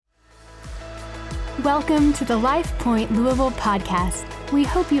Welcome to the Life Point Louisville podcast. We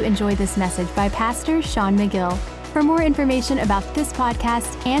hope you enjoy this message by Pastor Sean McGill. For more information about this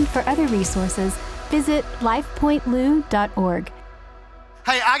podcast and for other resources, visit lifepointlou.org.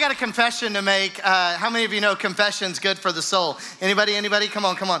 Hey, I got a confession to make. How many of you know confession's good for the soul? Anybody? Come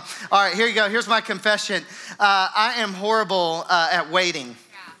on. All right, here you go. Here's my confession. I am horrible at waiting.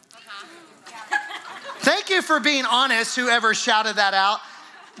 Thank you for being honest, whoever shouted that out.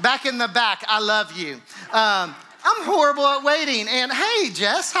 Back in the back, I love you. I'm horrible at waiting. And hey,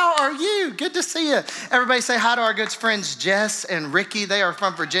 Jess, how are you? Good to see you. Everybody say hi to our good friends, Jess and Ricky. They are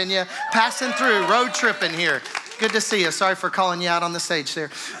from Virginia, passing through, road tripping here. Good to see you. Sorry for calling you out on the stage there.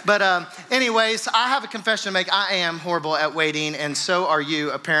 But anyways, I have a confession to make. I am horrible at waiting, and so are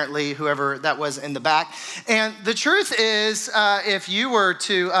you, apparently, whoever that was in the back. And the truth is, if you were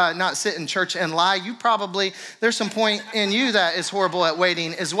to not sit in church and lie, there's some point in you that is horrible at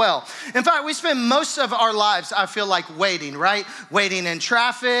waiting as well. In fact, we spend most of our lives, I feel like, waiting, right? Waiting in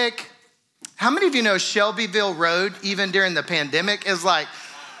traffic. How many of you know Shelbyville Road, even during the pandemic, is like,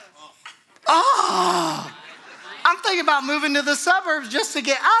 I'm thinking about moving to the suburbs just to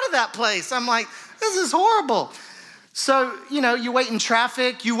get out of that place. I'm like, this is horrible. So, you wait in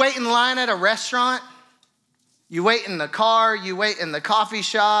traffic, you wait in line at a restaurant, you wait in the car, you wait in the coffee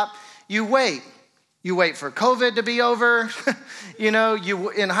shop, you wait. You wait for COVID to be over. In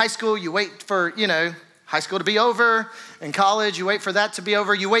high school, you wait for, high school to be over. In college, you wait for that to be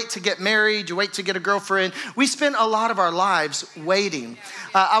over. You wait to get married. You wait to get a girlfriend. We spend a lot of our lives waiting.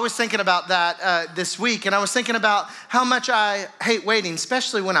 I was thinking about that this week, and I was thinking about how much I hate waiting,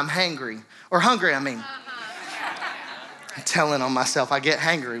 especially when I'm hungry. I'm telling on myself, I get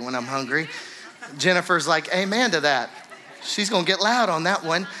hangry when I'm hungry. Jennifer's like, amen to that. She's going to get loud on that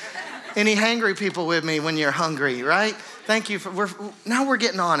one. Any hangry people with me when you're hungry, right? Thank you. Now we're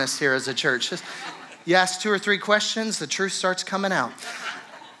getting honest here as a church. You ask 2 or 3 questions, the truth starts coming out.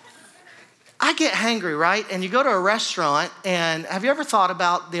 I get hangry, right? And you go to a restaurant, and have you ever thought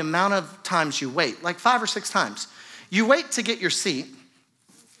about the amount of times you wait? Like 5 or 6 times. You wait to get your seat,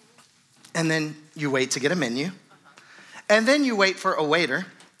 and then you wait to get a menu, and then you wait for a waiter.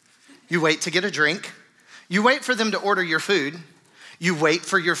 You wait to get a drink. You wait for them to order your food. You wait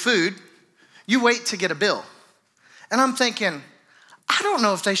for your food. You wait to get a bill. And I'm thinking, I don't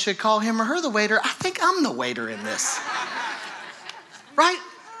know if they should call him or her the waiter. I think I'm the waiter in this. Right?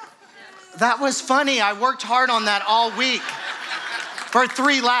 That was funny. I worked hard on that all week for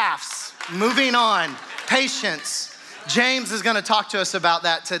 3 laughs. Moving on. Patience. James is going to talk to us about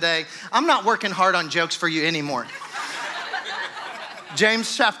that today. I'm not working hard on jokes for you anymore.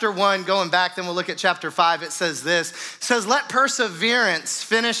 James chapter 1, going back, then we'll look at chapter 5. It says this. It says, let perseverance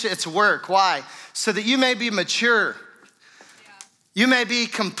finish its work. Why? So that you may be mature. You may be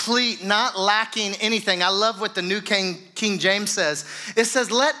complete, not lacking anything. I love what the New King James says. It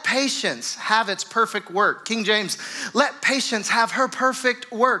says, let patience have its perfect work. King James, let patience have her perfect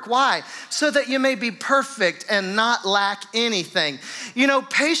work. Why? So that you may be perfect and not lack anything.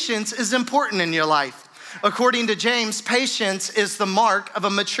 Patience is important in your life. According to James, patience is the mark of a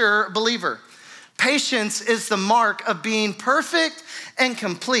mature believer. Patience is the mark of being perfect and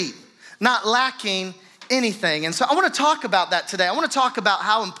complete, not lacking anything. And so I want to talk about that today. I want to talk about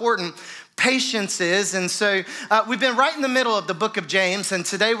how important patience is. And so we've been right in the middle of the book of James, and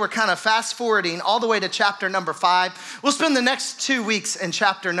today we're kind of fast forwarding all the way to chapter number 5. We'll spend the next 2 weeks in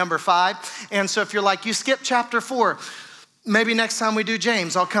chapter number 5. And so if you're like, you skipped chapter 4, maybe next time we do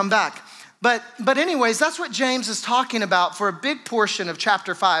James, I'll come back. But anyways, that's what James is talking about for a big portion of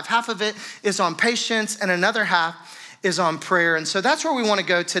chapter 5. Half of it is on patience, and another half is on prayer. And so that's where we want to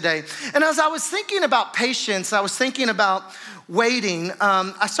go today. And as I was thinking about patience, I was thinking about waiting.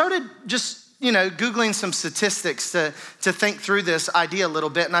 I started just, Googling some statistics to think through this idea a little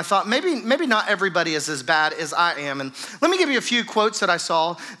bit. And I thought maybe not everybody is as bad as I am. And let me give you a few quotes that I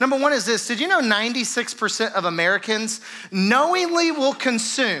saw. Number 1 is this. Did you know 96% of Americans knowingly will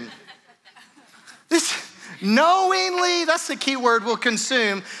consume? Knowingly, that's the key word, will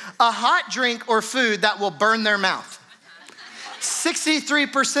consume a hot drink or food that will burn their mouth.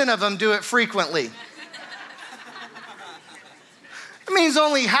 63% of them do it frequently. It means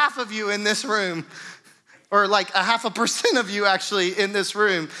only half of you in this room, or like 0.5% of you actually in this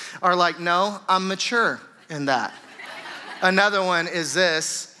room are like, no, I'm mature in that. Another one is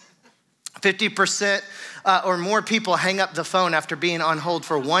this. 50% or more people hang up the phone after being on hold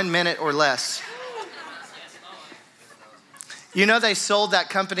for 1 minute or less. They sold that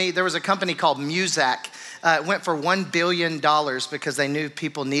company. There was a company called Muzak. It went for $1 billion because they knew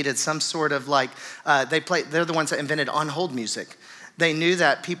people needed some sort of they're the ones that invented on-hold music. they knew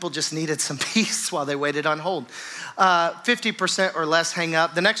that people just needed some peace while they waited on hold. 50% or less hang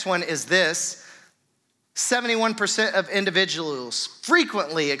up. The next one is this. 71% of individuals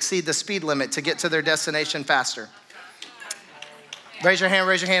frequently exceed the speed limit to get to their destination faster. Raise your hand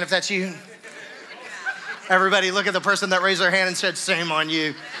if that's you. Everybody look at the person that raised their hand and said, same on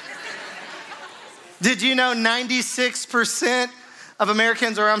you. Did you know 96% of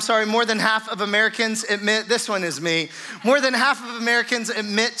Americans, more than half of Americans admit, this one is me, more than half of Americans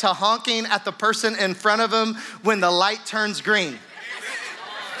admit to honking at the person in front of them when the light turns green.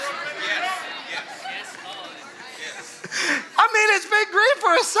 I mean, it's been green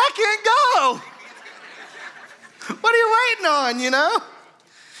for a second, go. What are you waiting on, you know?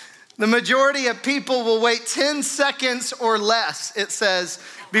 The majority of people will wait 10 seconds or less, it says,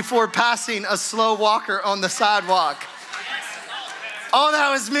 before passing a slow walker on the sidewalk. Oh, that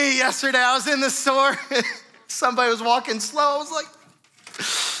was me yesterday. I was in the store. Somebody was walking slow. I was like,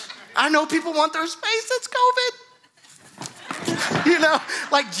 I know people want their space. It's COVID. You know,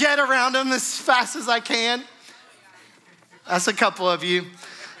 like jet around them as fast as I can. That's a couple of you.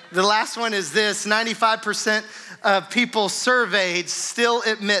 The last one is this. 95% of people surveyed still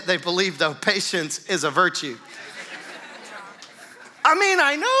admit they believe, though, patience is a virtue. I mean,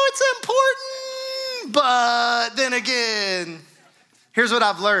 I know it's important, but then again, here's what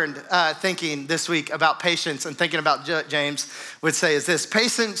I've learned thinking this week about patience and thinking about James would say is this.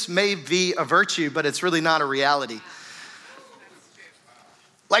 Patience may be a virtue, but it's really not a reality.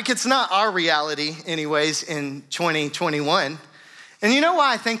 Like it's not our reality anyways in 2021. And you know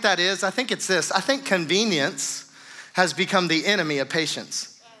why I think that is? I think it's this. I think convenience has become the enemy of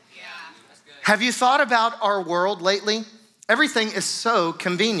patience. Yeah, that's good. Have you thought about our world lately? Everything is so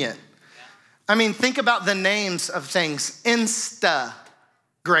convenient. I mean, think about the names of things.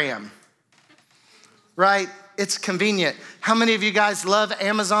 Instagram, right? It's convenient. How many of you guys love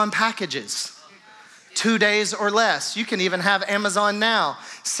Amazon packages? 2 days or less. You can even have Amazon Now.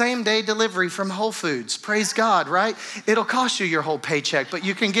 Same day delivery from Whole Foods. Praise God, right? It'll cost you your whole paycheck, but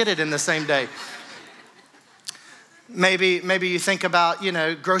you can get it in the same day. Maybe you think about,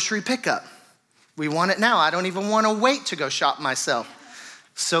 grocery pickup. We want it now. I don't even want to wait to go shop myself.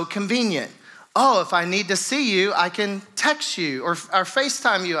 So convenient. Oh, if I need to see you, I can text you or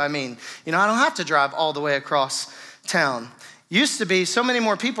FaceTime you, I don't have to drive all the way across town. Used to be so many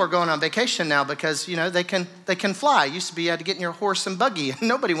more people are going on vacation now because, they can fly. Used to be you had to get in your horse and buggy and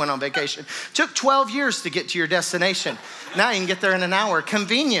nobody went on vacation. Took 12 years to get to your destination. Now you can get there in an hour.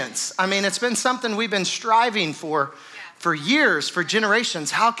 Convenience. I mean, it's been something we've been striving for years, for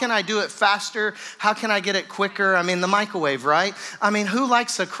generations. How can I do it faster? How can I get it quicker? I mean, the microwave, right? I mean, who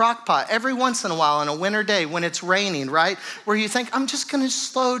likes a crock pot? Every once in a while on a winter day when it's raining, right? Where you think, I'm just gonna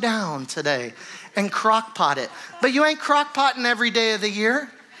slow down today and crock pot it. But you ain't crock potting every day of the year.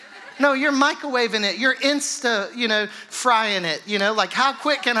 No, you're microwaving it. You're frying it. Like how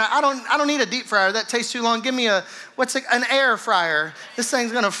quick can I don't need a deep fryer. That takes too long. Give me an air fryer. This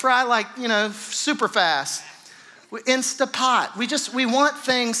thing's gonna fry like, super fast. Instapot. We want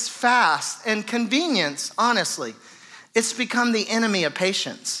things fast, and convenience, honestly, it's become the enemy of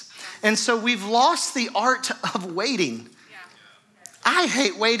patience. And so we've lost the art of waiting. I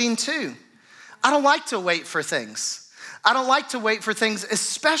hate waiting too. I don't like to wait for things. I don't like to wait for things,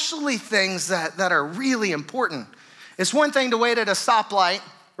 especially things that are really important. It's one thing to wait at a stoplight,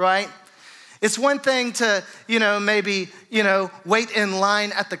 right? It's one thing to, wait in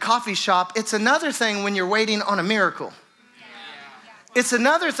line at the coffee shop. It's another thing when you're waiting on a miracle. It's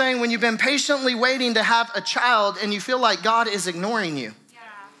another thing when you've been patiently waiting to have a child and you feel like God is ignoring you.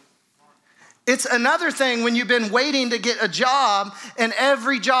 It's another thing when you've been waiting to get a job and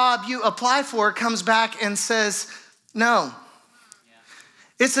every job you apply for comes back and says no.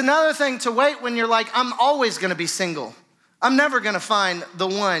 It's another thing to wait when you're like, I'm always gonna be single. I'm never gonna find the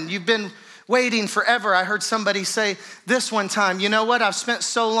one. You've been waiting forever. I heard somebody say this one time, you know what? I've spent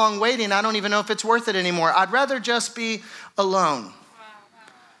so long waiting, I don't even know if it's worth it anymore. I'd rather just be alone.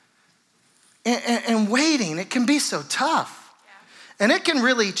 And waiting, it can be so tough. And it can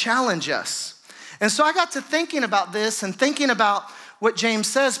really challenge us. And so I got to thinking about this and thinking about what James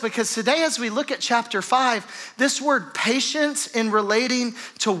says, because today as we look at chapter 5, this word patience in relating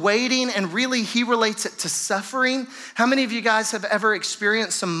to waiting, and really he relates it to suffering. How many of you guys have ever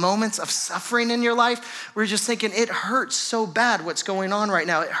experienced some moments of suffering in your life where you're just thinking, it hurts so bad what's going on right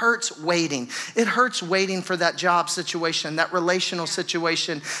now. It hurts waiting. It hurts waiting for that job situation, that relational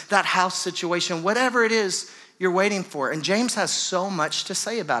situation, that house situation, whatever it is you're waiting for. And James has so much to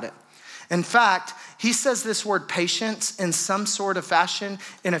say about it. In fact, he says this word patience in some sort of fashion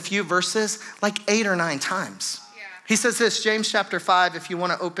in a few verses, like 8 or 9 times. He says this, James chapter 5, if you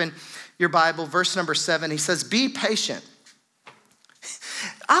want to open your Bible, verse number 7, he says, be patient.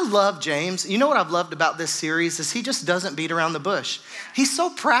 I love James. You know what I've loved about this series is he just doesn't beat around the bush. He's so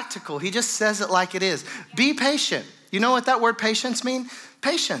practical. He just says it like it is. Be patient. You know what that word patience means?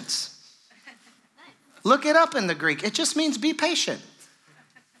 Patience. Look it up in the Greek. It just means be patient.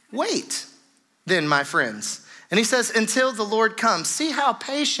 Wait, then, my friends. And he says, until the Lord comes. See how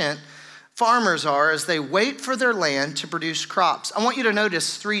patient farmers are as they wait for their land to produce crops. I want you to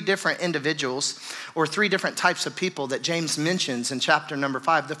notice 3 different individuals or 3 different types of people that James mentions in chapter number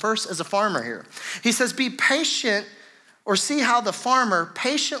 5. The first is a farmer here. He says, be patient, or see how the farmer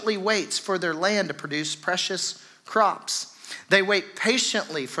patiently waits for their land to produce precious crops. They wait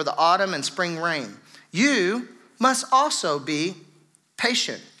patiently for the autumn and spring rain. You must also be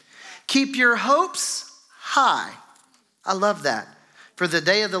patient. Keep your hopes high. I love that. For the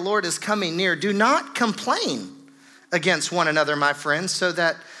day of the Lord is coming near. Do not complain against one another, my friends, so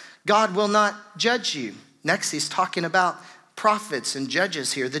that God will not judge you. Next, he's talking about prophets and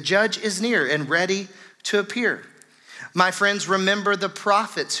judges here. The judge is near and ready to appear. My friends, remember the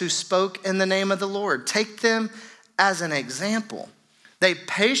prophets who spoke in the name of the Lord. Take them as an example. They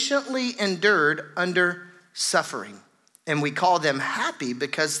patiently endured under suffering, and we call them happy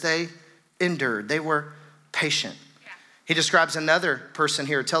because they endured. They were patient. He describes another person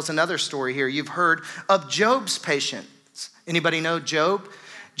here, tells another story here. You've heard of Job's patience. Anybody know Job?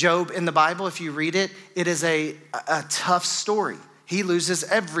 Job in the Bible, if you read it, it is a tough story. He loses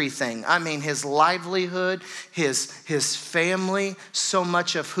everything. I mean, his livelihood, his family, so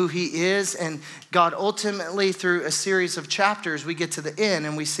much of who he is. And God ultimately, through a series of chapters, we get to the end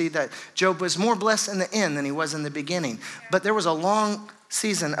and we see that Job was more blessed in the end than he was in the beginning. But there was a long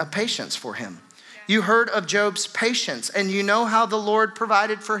season of patience for him. You heard of Job's patience, and you know how the Lord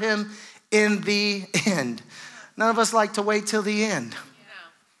provided for him in the end. None of us like to wait till the end.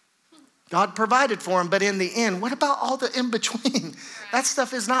 God provided for him, but in the end, what about all the in-between? That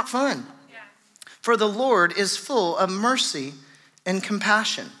stuff is not fun. For the Lord is full of mercy and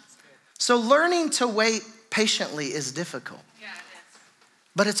compassion. So learning to wait patiently is difficult.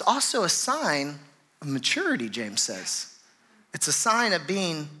 But it's also a sign of maturity, James says. It's a sign of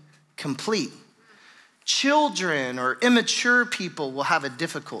being complete. Children or immature people will have a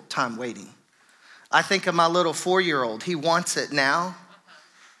difficult time waiting. I think of my little 4-year-old. He wants it now,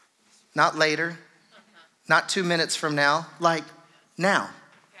 not later, not 2 minutes from now, like now.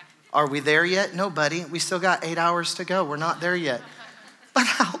 Are we there yet? No, buddy. We still got 8 hours to go. We're not there yet. But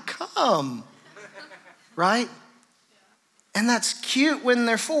how come? Right? And that's cute when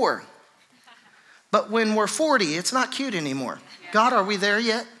they're 4. But when we're 40, it's not cute anymore. God, are we there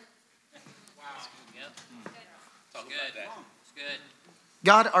yet?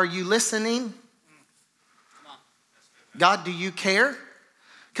 God, are you listening? God, do you care?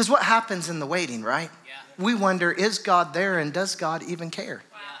 Because what happens in the waiting, right? We wonder, is God there and does God even care?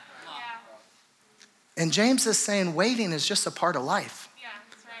 And James is saying waiting is just a part of life.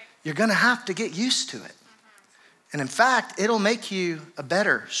 You're going to have to get used to it. And in fact, it'll make you a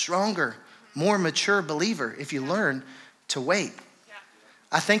better, stronger, more mature believer if you learn to wait.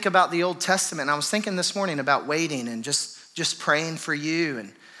 I think about the Old Testament. I was thinking this morning about waiting and just praying for you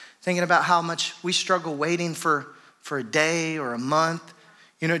and thinking about how much we struggle waiting for a day or a month.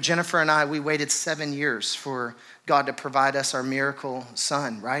 You know, Jennifer and I, we waited 7 years for God to provide us our miracle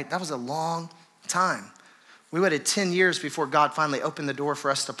son, right? That was a long time. We waited 10 years before God finally opened the door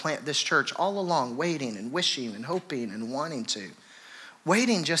for us to plant this church, all along waiting and wishing and hoping and wanting to.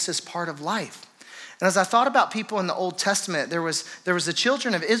 Waiting just is part of life. And as I thought about people in the Old Testament, there was the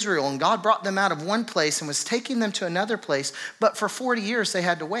children of Israel, and God brought them out of one place and was taking them to another place, but for 40 years they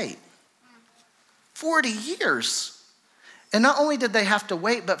had to wait. 40 years. And not only did they have to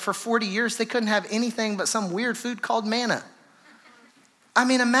wait, but for 40 years they couldn't have anything but some weird food called manna. I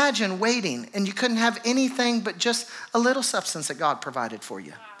mean, imagine waiting and you couldn't have anything but just a little substance that God provided for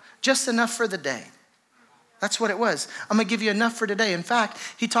you. Just enough for the day. That's what it was. I'm going to give you enough for today. In fact,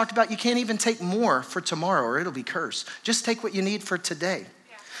 he talked about you can't even take more for tomorrow or it'll be cursed. Just take what you need for today.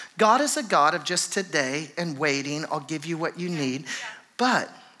 Yeah. God is a God of just today and waiting. I'll give you what you need. Yeah.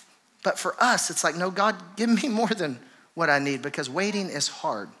 But for us, it's like, no, God, give me more than what I need because waiting is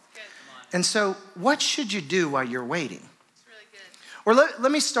hard. And so what should you do while you're waiting? It's really good. Or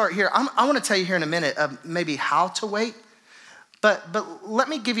let me start here. I want to tell you here in a minute of maybe how to wait. But let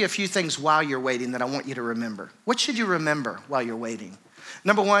me give you a few things while you're waiting that I want you to remember. What should you remember while you're waiting?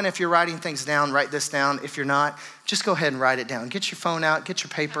 Number one, if you're writing things down, write this down. If you're not, just go ahead and write it down. Get your phone out, get your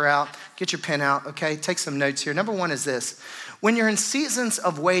paper out, get your pen out, okay? Take some notes here. Number one is this. When you're in seasons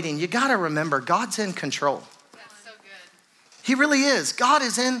of waiting, you got to remember God's in control. That's so He really is. God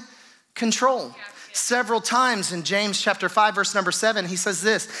is in control. Several times in James chapter 5, verse number 7, he says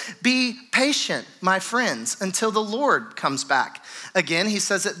this, be patient, my friends, until the Lord comes back. Again, he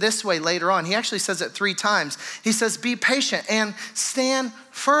says it this way later on. He actually says it 3 times. He says, be patient and stand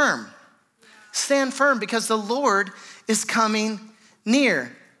firm. Stand firm because the Lord is coming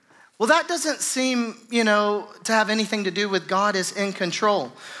near. Well, that doesn't seem, to have anything to do with God is in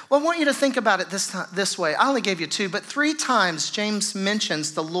control. Well, I want you to think about it this way. I only gave you 2, but 3 times James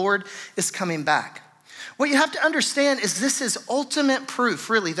mentions the Lord is coming back. What you have to understand is this is ultimate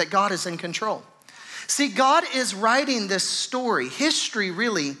proof, really, that God is in control. See, God is writing this story. History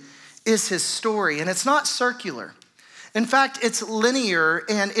really is his story, and it's not circular. In fact, it's linear,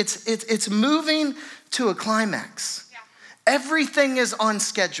 and it's moving to a climax. Everything is on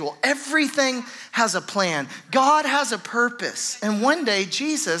schedule. Everything has a plan. God has a purpose. And one day,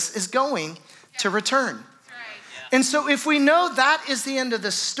 Jesus is going to return. And so if we know that is the end of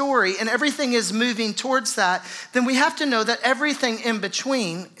the story and everything is moving towards that, then we have to know that everything in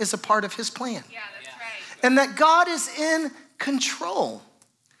between is a part of his plan. Yeah, that's right. And that God is in control.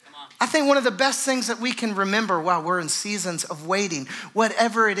 I think one of the best things that we can remember while we're in seasons of waiting,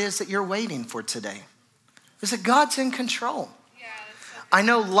 whatever it is that you're waiting for today, is that God's in control. Yeah, that's so good. I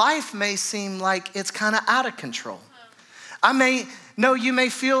know life may seem like it's kind of out of control. I may know you may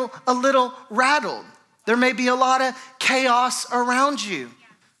feel a little rattled. There may be a lot of chaos around you,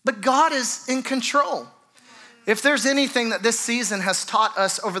 but God is in control. If there's anything that this season has taught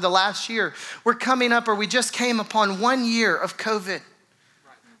us over the last year, we're coming up or we just came upon 1 year of COVID.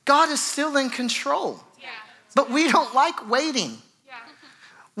 God is still in control, but we don't like waiting.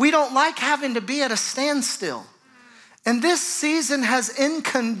 We don't like having to be at a standstill. And this season has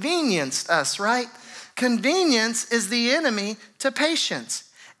inconvenienced us, right? Convenience is the enemy to patience.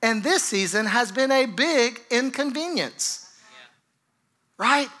 And this season has been a big inconvenience,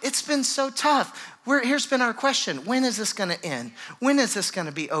 right? It's been so tough. Here's been our question. When is this going to end? When is this going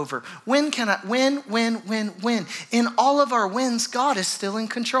to be over? When? In all of our wins, God is still in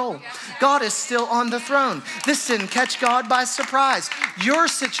control. God is still on the throne. This didn't catch God by surprise. Your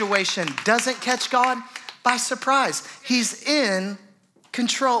situation doesn't catch God by surprise. He's in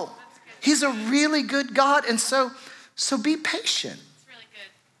control. He's a really good God. And so be patient.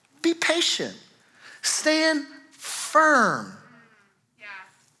 Be patient. Stand firm. Yeah.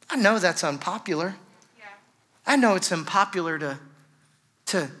 I know that's unpopular. Yeah. I know it's unpopular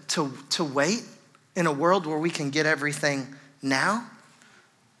to wait in a world where we can get everything now.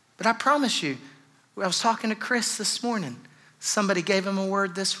 But I promise you, I was talking to Chris this morning. Somebody gave him a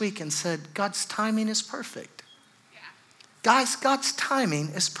word this week and said, God's timing is perfect. Yeah. Guys, God's timing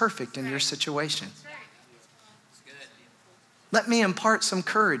is perfect in your situation. That's right. Let me impart some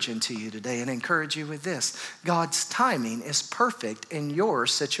courage into you today and encourage you with this. God's timing is perfect in your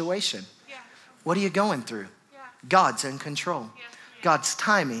situation. Yeah. What are you going through? Yeah. God's in control. Yeah. God's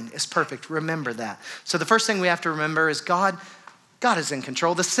timing is perfect. Remember that. So the first thing we have to remember is God is in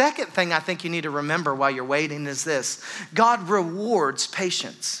control. The second thing I think you need to remember while you're waiting is this. God rewards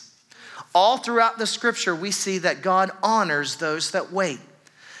patience. All throughout the scripture, we see that God honors those that wait.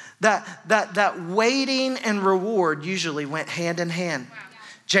 That waiting and reward usually went hand in hand. Wow.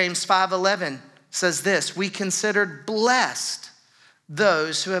 James 5:11 says this, we considered blessed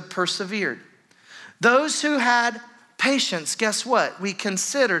those who have persevered. Those who had patience, guess what? We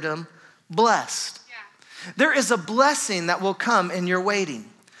considered them blessed. Yeah. There is a blessing that will come in your waiting.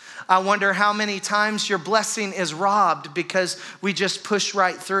 I wonder how many times your blessing is robbed because we just push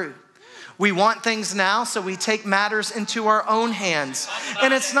right through. We want things now, so we take matters into our own hands.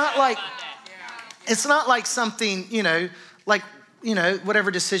 And it's not like something, whatever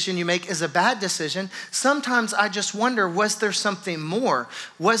decision you make is a bad decision. Sometimes I just wonder, was there something more?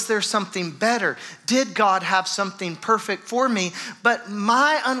 Was there something better? Did God have something perfect for me? But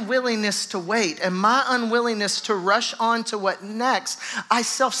my unwillingness to wait and my unwillingness to rush on to what next, I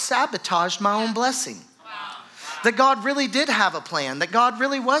self-sabotaged my own blessing. That God really did have a plan, that God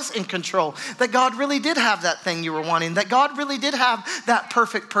really was in control, that God really did have that thing you were wanting, that God really did have that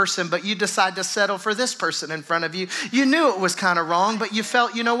perfect person, but you decide to settle for this person in front of you. You knew it was kind of wrong, but you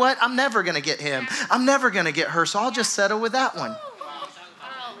felt, you know what? I'm never going to get him. I'm never going to get her, so I'll just settle with that one.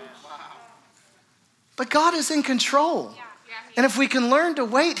 But God is in control. And if we can learn to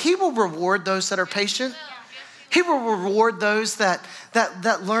wait, he will reward those that are patient. He will reward those that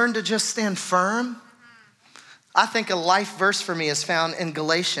learn to just stand firm. I think a life verse for me is found in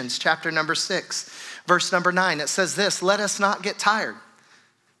Galatians chapter number 6, verse number 9. It says this, let us not get tired.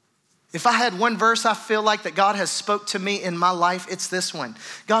 If I had one verse I feel like that God has spoke to me in my life, it's this one.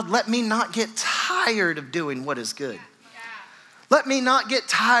 God, let me not get tired of doing what is good. Let me not get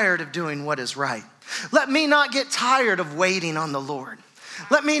tired of doing what is right. Let me not get tired of waiting on the Lord.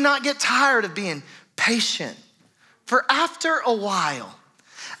 Let me not get tired of being patient. For after a while,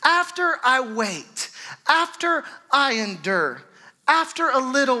 after I wait, after I endure, after a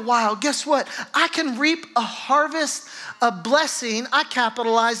little while, guess what? I can reap a harvest, a blessing. I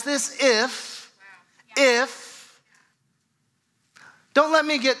capitalize this if. Don't let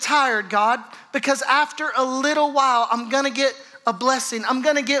me get tired, God, because after a little while, I'm going to get a blessing. I'm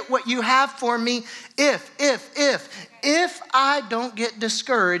going to get what you have for me if I don't get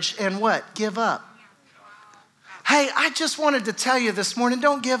discouraged and what? Give up. Hey, I just wanted to tell you this morning,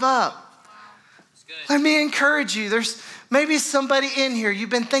 don't give up. Let me encourage you. There's maybe somebody in here, you've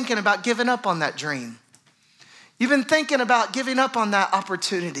been thinking about giving up on that dream. You've been thinking about giving up on that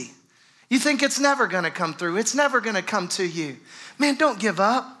opportunity. You think it's never going to come through. It's never going to come to you. Man, don't give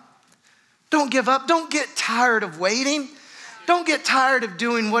up. Don't give up. Don't get tired of waiting. Don't get tired of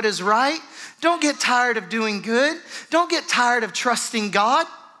doing what is right. Don't get tired of doing good. Don't get tired of trusting God.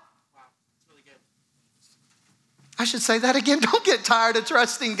 I should say that again. Don't get tired of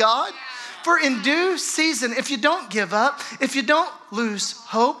trusting God. For in due season, if you don't give up, if you don't lose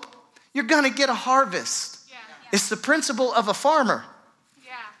hope, you're going to get a harvest. It's the principle of a farmer.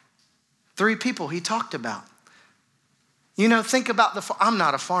 3 people he talked about. You know, think about I'm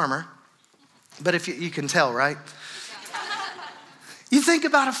not a farmer, but if you can tell, right? You think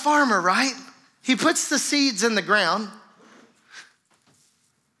about a farmer, right? He puts the seeds in the ground.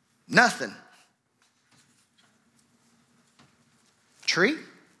 Nothing. Tree?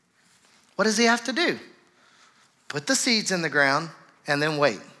 What does he have to do? Put the seeds in the ground and then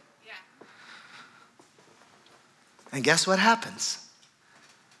wait. And guess what happens?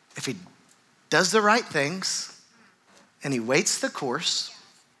 If he does the right things and he waits the course,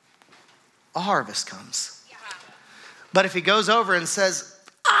 a harvest comes. But if he goes over and says,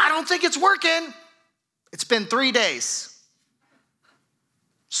 I don't think it's working. It's been 3 days.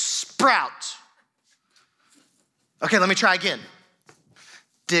 Sprout. Okay, let me try again.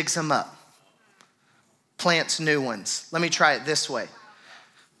 Digs them up. Plants new ones. Let me try it this way.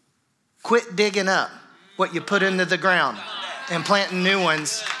 Quit digging up what you put into the ground and planting new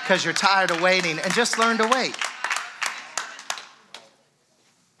ones because you're tired of waiting, and just learn to wait.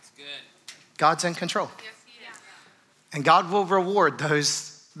 God's in control. And God will reward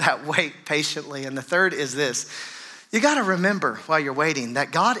those that wait patiently. And the third is this. You got to remember while you're waiting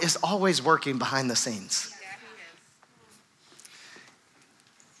that God is always working behind the scenes.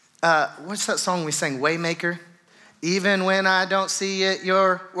 What's that song we sang, Waymaker? Even when I don't see it,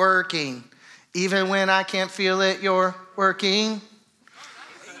 you're working. Even when I can't feel it, you're working.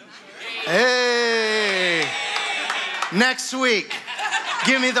 Hey. Next week,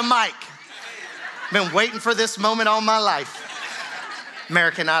 give me the mic. Been waiting for this moment all my life.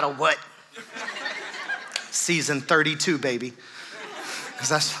 American Idol, what? Season 32, baby. Is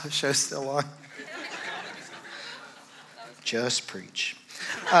that show still on? Just preach.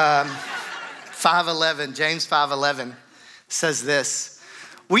 5:11, James 5:11 says this.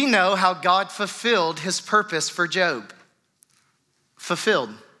 We know how God fulfilled his purpose for Job.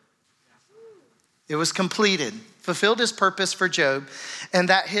 Fulfilled. It was completed. Fulfilled his purpose for Job, and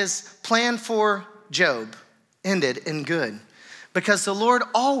that his plan for Job ended in good, because the Lord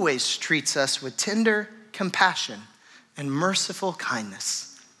always treats us with tender compassion and merciful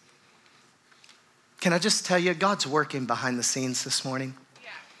kindness. Can I just tell you, God's working behind the scenes this morning.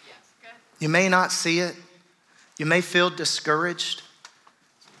 You may not see it. You may feel discouraged.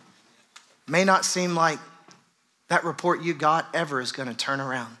 May not seem like that report you got ever is going to turn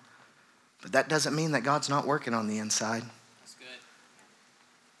around. But that doesn't mean that God's not working on the inside. That's good.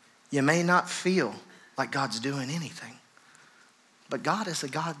 You may not feel like God's doing anything. But God is a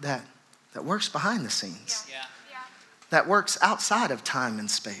God that works behind the scenes. Yeah. That works outside of time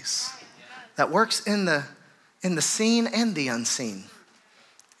and space. That works in the seen and the unseen.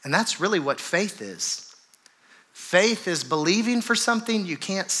 And that's really what faith is. Faith is believing for something you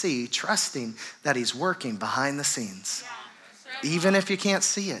can't see, trusting that he's working behind the scenes, even if you can't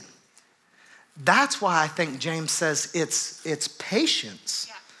see it. That's why I think James says it's patience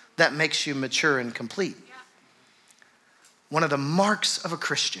that makes you mature and complete. One of the marks of a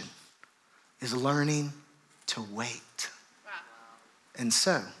Christian is learning to wait. And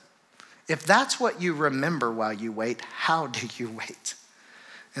so, if that's what you remember while you wait, how do you wait?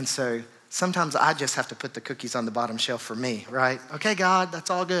 And so sometimes I just have to put the cookies on the bottom shelf for me, right? Okay, God, that's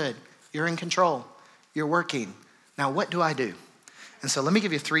all good. You're in control. You're working. Now, what do I do? And so let me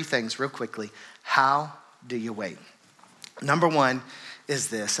give you 3 things real quickly. How do you wait? Number 1 is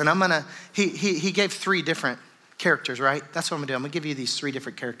this. And he gave 3 different characters, right? That's what I'm gonna do. I'm gonna give you these 3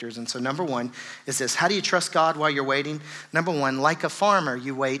 different characters. And so number 1 is this. How do you trust God while you're waiting? Number 1, like a farmer,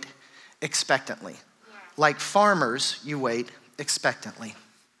 you wait expectantly. Like farmers, you wait expectantly.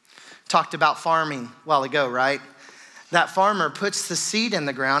 Talked about farming a while ago, right? That farmer puts the seed in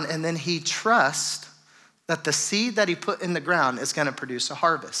the ground and then he trusts that the seed that he put in the ground is gonna produce a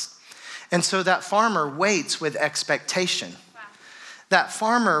harvest. And so that farmer waits with expectation. That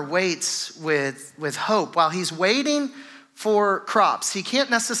farmer waits with hope. While he's waiting for crops, he can't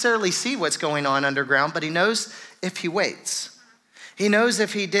necessarily see what's going on underground, but he knows if he waits. He knows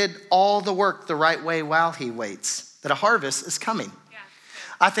if he did all the work the right way while he waits, that a harvest is coming. Yeah.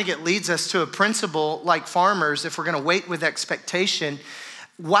 I think it leads us to a principle like farmers, if we're gonna wait with expectation,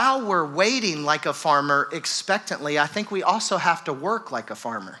 while we're waiting like a farmer expectantly, I think we also have to work like a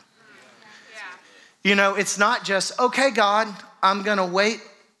farmer. Yeah. You know, it's not just, okay, God, I'm gonna wait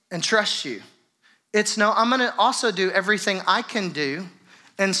and trust you. It's no, I'm gonna also do everything I can do.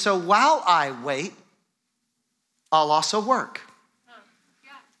 And so while I wait, I'll also work.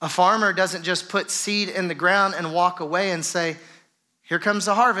 A farmer doesn't just put seed in the ground and walk away and say, here comes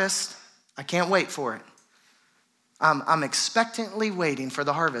the harvest. I can't wait for it. I'm expectantly waiting for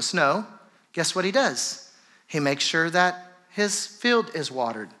the harvest. No, guess what he does? He makes sure that his field is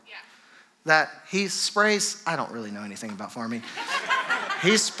watered. Yeah. That he sprays, I don't really know anything about farming.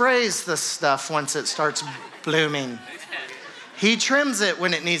 He sprays the stuff once it starts blooming. He trims it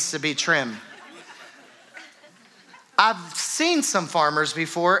when it needs to be trimmed. I've seen some farmers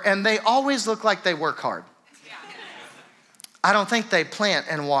before and they always look like they work hard. Yeah. I don't think they plant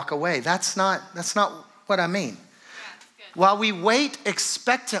and walk away. That's not what I mean. While we wait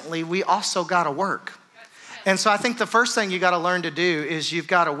expectantly, we also gotta work. And so I think the first thing you gotta learn to do is you've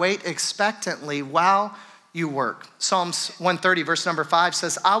gotta wait expectantly while you work. Psalms 130 verse number 5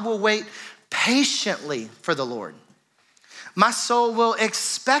 says, I will wait patiently for the Lord. My soul will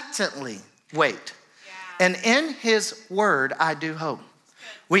expectantly wait. And in his word, I do hope.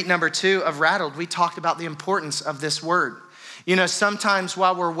 Week number 2 of Rattled, we talked about the importance of this word. You know, sometimes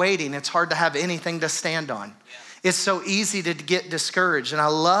while we're waiting, it's hard to have anything to stand on. It's so easy to get discouraged. And I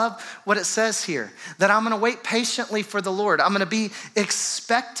love what it says here, that I'm gonna wait patiently for the Lord. I'm gonna be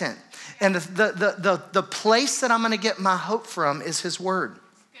expectant. And the place that I'm gonna get my hope from is his word.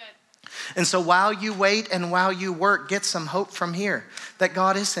 And so while you wait and while you work, get some hope from here that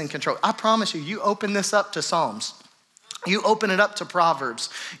God is in control. I promise you, you open this up to Psalms. You open it up to Proverbs.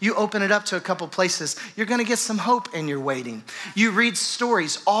 You open it up to a couple places. You're gonna get some hope in your waiting. You read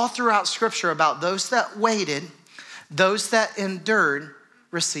stories all throughout Scripture about those that waited, those that endured,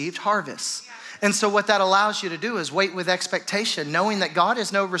 received harvests. And so what that allows you to do is wait with expectation, knowing that God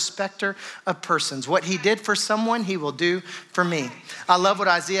is no respecter of persons. What he did for someone, he will do for me. I love what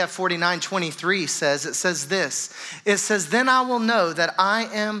Isaiah 49:23 says. It says this. It says, then you will know that I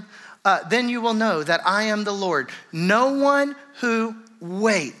am the Lord. No one who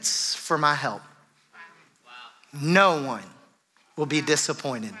waits for my help. No one will be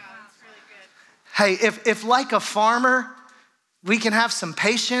disappointed. Hey, if like a farmer, we can have some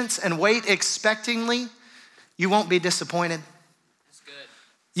patience and wait expectingly, you won't be disappointed. That's good.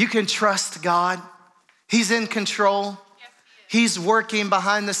 You can trust God. He's in control. He's working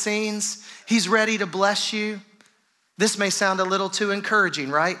behind the scenes. He's ready to bless you. This may sound a little too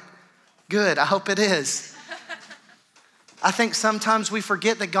encouraging, right? Good, I hope it is. I think sometimes we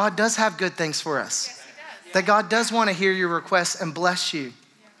forget that God does have good things for us. Yes, he does. That God does want to hear your requests and bless you.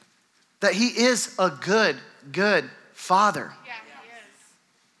 That he is a good Father. Yeah, he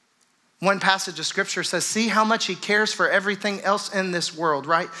is. One passage of scripture says, see how much he cares for everything else in this world,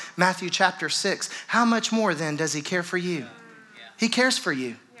 right? Matthew chapter 6. How much more then does he care for you? He cares for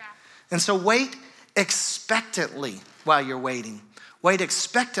you. Yeah. And so wait expectantly while you're waiting. Wait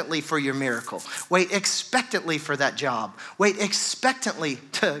expectantly for your miracle. Wait expectantly for that job. Wait expectantly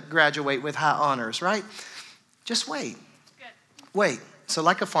to graduate with high honors, right? Just wait. Good. Wait. So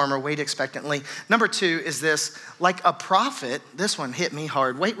like a farmer, wait expectantly. Number 2 is this, like a prophet, this one hit me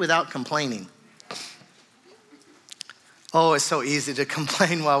hard, wait without complaining. Oh, it's so easy to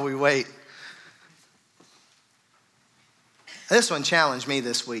complain while we wait. This one challenged me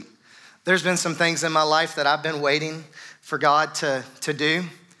this week. There's been some things in my life that I've been waiting for God to do,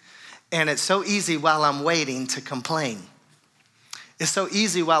 and it's so easy while I'm waiting to complain. It's so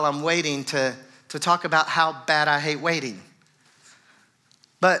easy while I'm waiting to talk about how bad I hate waiting.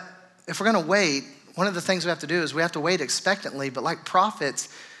 But if we're gonna wait, one of the things we have to do is we have to wait expectantly, but like prophets,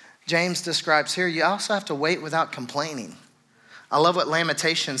 James describes here, you also have to wait without complaining. I love what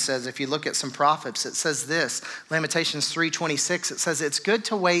Lamentations says. If you look at some prophets, it says this, Lamentations 3:26, it says, it's good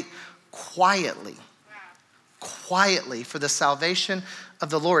to wait quietly quietly for the salvation of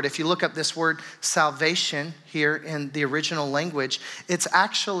the Lord. If you look up this word salvation here in the original language, it's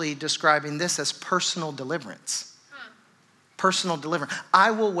actually describing this as personal deliverance. Personal deliverance.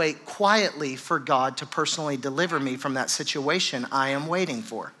 I will wait quietly for God to personally deliver me from that situation I am waiting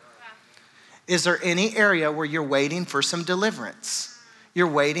for. Is there any area where you're waiting for some deliverance? You're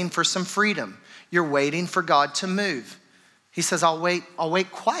waiting for some freedom. You're waiting for God to move. He says, I'll wait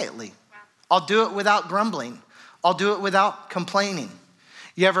quietly. I'll do it without grumbling. I'll do it without complaining.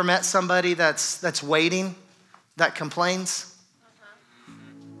 You ever met somebody that's waiting, that complains?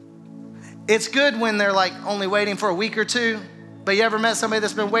 It's good when they're like only waiting for a week or two, but you ever met somebody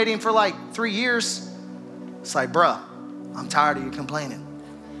that's been waiting for like 3 years? It's like, bruh, I'm tired of you complaining.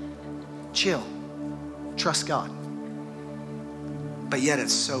 Chill, trust God. But yet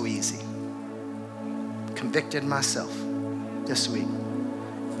it's so easy. Convicted myself this week.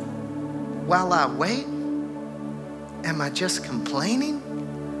 While I wait, am I just complaining?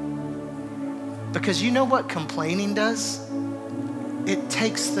 Because you know what complaining does? It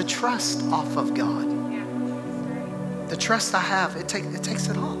takes the trust off of God. The trust I have, it takes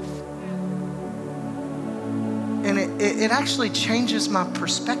it off. And it actually changes my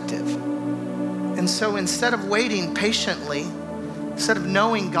perspective. And so instead of waiting patiently, instead of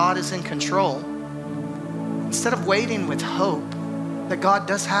knowing God is in control, instead of waiting with hope that God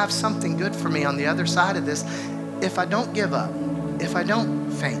does have something good for me on the other side of this, if I don't give up, if I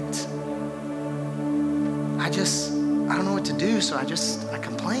don't faint, I don't know what to do, so I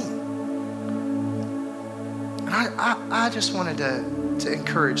complain. And I just wanted to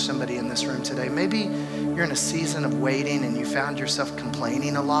encourage somebody in this room today. Maybe you're in a season of waiting and you found yourself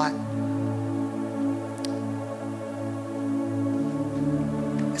complaining a lot.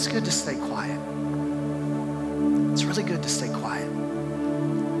 It's good to stay quiet. It's really good to stay quiet.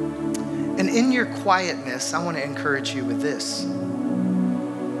 And in your quietness, I want to encourage you with this.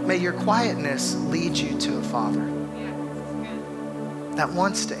 May your quietness lead you to a Father that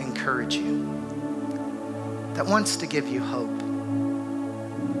wants to encourage you, that wants to give you hope,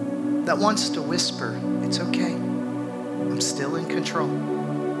 that wants to whisper, it's okay, I'm still in control.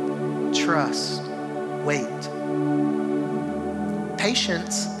 Trust, wait.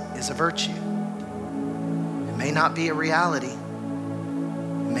 Patience is a virtue. It may not be a reality.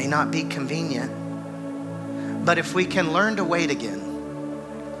 It may not be convenient. But if we can learn to wait again,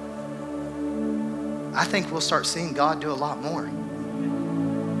 I think we'll start seeing God do a lot more.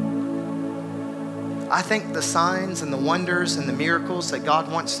 I think the signs and the wonders and the miracles that God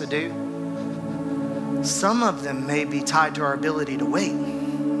wants to do, some of them may be tied to our ability to wait.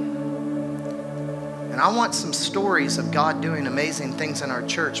 And I want some stories of God doing amazing things in our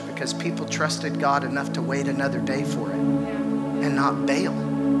church because people trusted God enough to wait another day for it and not bail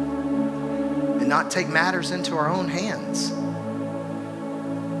and not take matters into our own hands.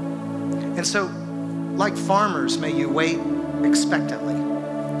 And so, like farmers, may you wait expectantly.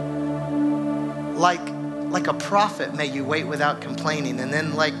 Like a prophet, may you wait without complaining. And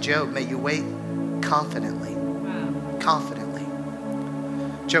then like Job, may you wait confidently. Confidently.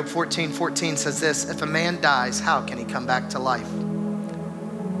 Job 14:14 says this, if a man dies, how can he come back to life?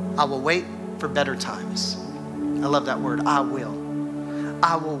 I will wait for better times. I love that word, I will.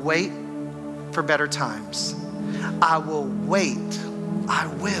 I will wait for better times. I will wait. I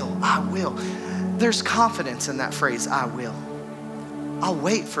will. There's confidence in that phrase, I will. I'll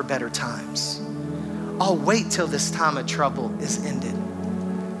wait for better times. I'll wait till this time of trouble is ended.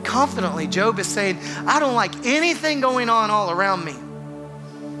 Confidently, Job is saying, I don't like anything going on all around me,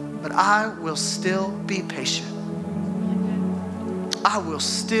 but I will still be patient. I will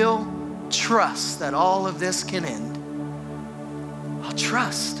still trust that all of this can end. I'll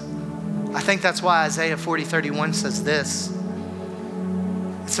trust. I think that's why Isaiah 40:31 says this.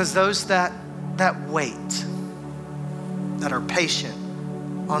 It says, those that wait, that are patient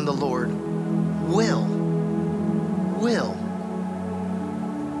on the Lord, will.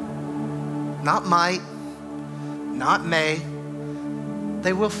 Not might, not may.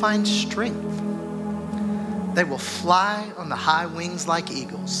 They will find strength. They will fly on the high wings like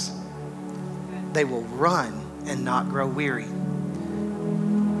eagles. They will run and not grow weary.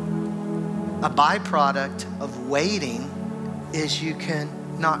 A byproduct of waiting is you can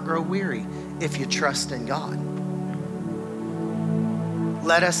not grow weary if you trust in God.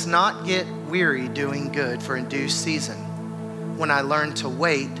 Let us not get weary doing good, for in due season, when I learn to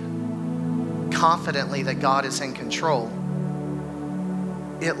wait confidently that God is in control,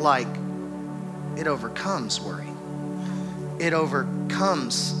 it overcomes worry. It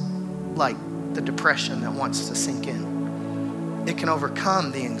overcomes like the depression that wants to sink in. It can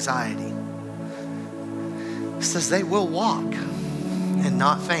overcome the anxiety. It says they will walk and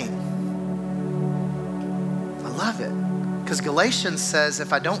not faint. I love it. Because Galatians says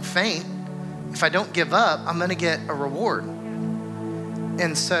if I don't faint, if I don't give up, I'm going to get a reward.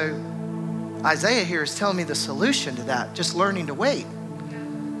 And so Isaiah here is telling me the solution to that, just learning to wait.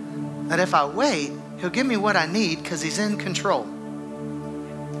 That if I wait, he'll give me what I need because he's in control.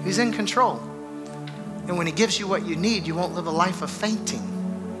 He's in control. And when he gives you what you need, you won't live a life of fainting.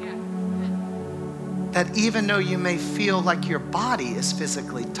 That even though you may feel like your body is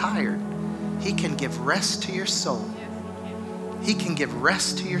physically tired, he can give rest to your soul. He can give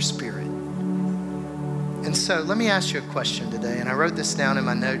rest to your spirit. And so let me ask you a question today. And I wrote this down in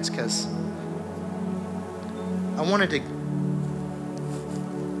my notes because I wanted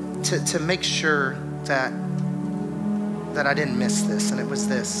to make sure that I didn't miss this. And it was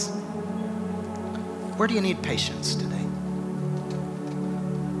this. Where do you need patience today?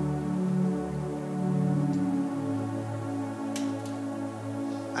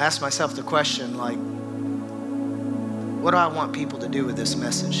 I asked myself the question, like, what do I want people to do with this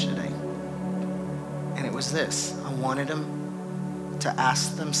message today? And it was this. I wanted them to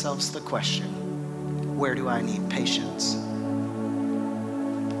ask themselves the question, where do I need patience?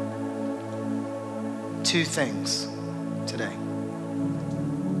 Two things today.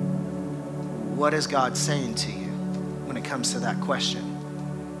 What is God saying to you when it comes to that question?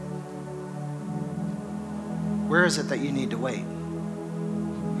 Where is it that you need to wait?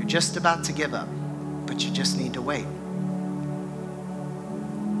 You're just about to give up, but you just need to wait.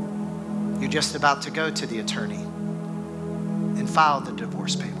 You're just about to go to the attorney and file the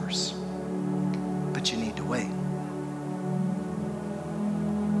divorce papers, but you need to wait.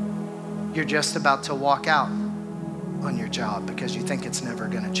 You're just about to walk out on your job because you think it's never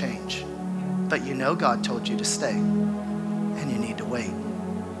going to change, but you know God told you to stay, and you need to wait.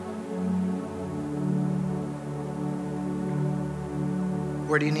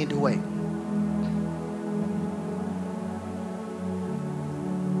 Where do you need to wait?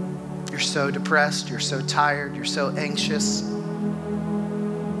 You're so depressed, you're so tired, you're so anxious.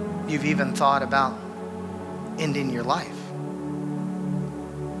 You've even thought about ending your life.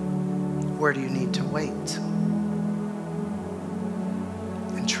 Where do you need to wait?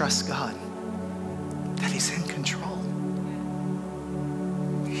 And trust God that he's in control.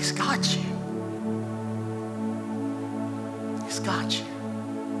 He's got you. He's got you.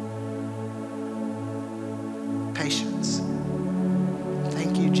 Patience.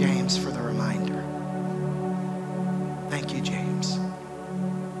 Thank you, James, for the reminder. Thank you, James.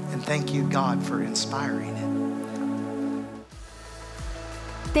 And thank you, God, for inspiring it.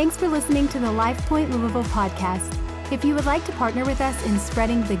 Thanks for listening to the LifePoint Louisville podcast. If you would like to partner with us in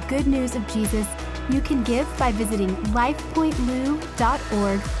spreading the good news of Jesus, you can give by visiting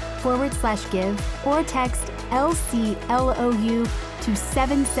lifepointlou.org/give or text LCLOU to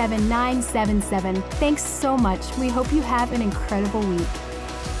 77977. Thanks so much. We hope you have an incredible week.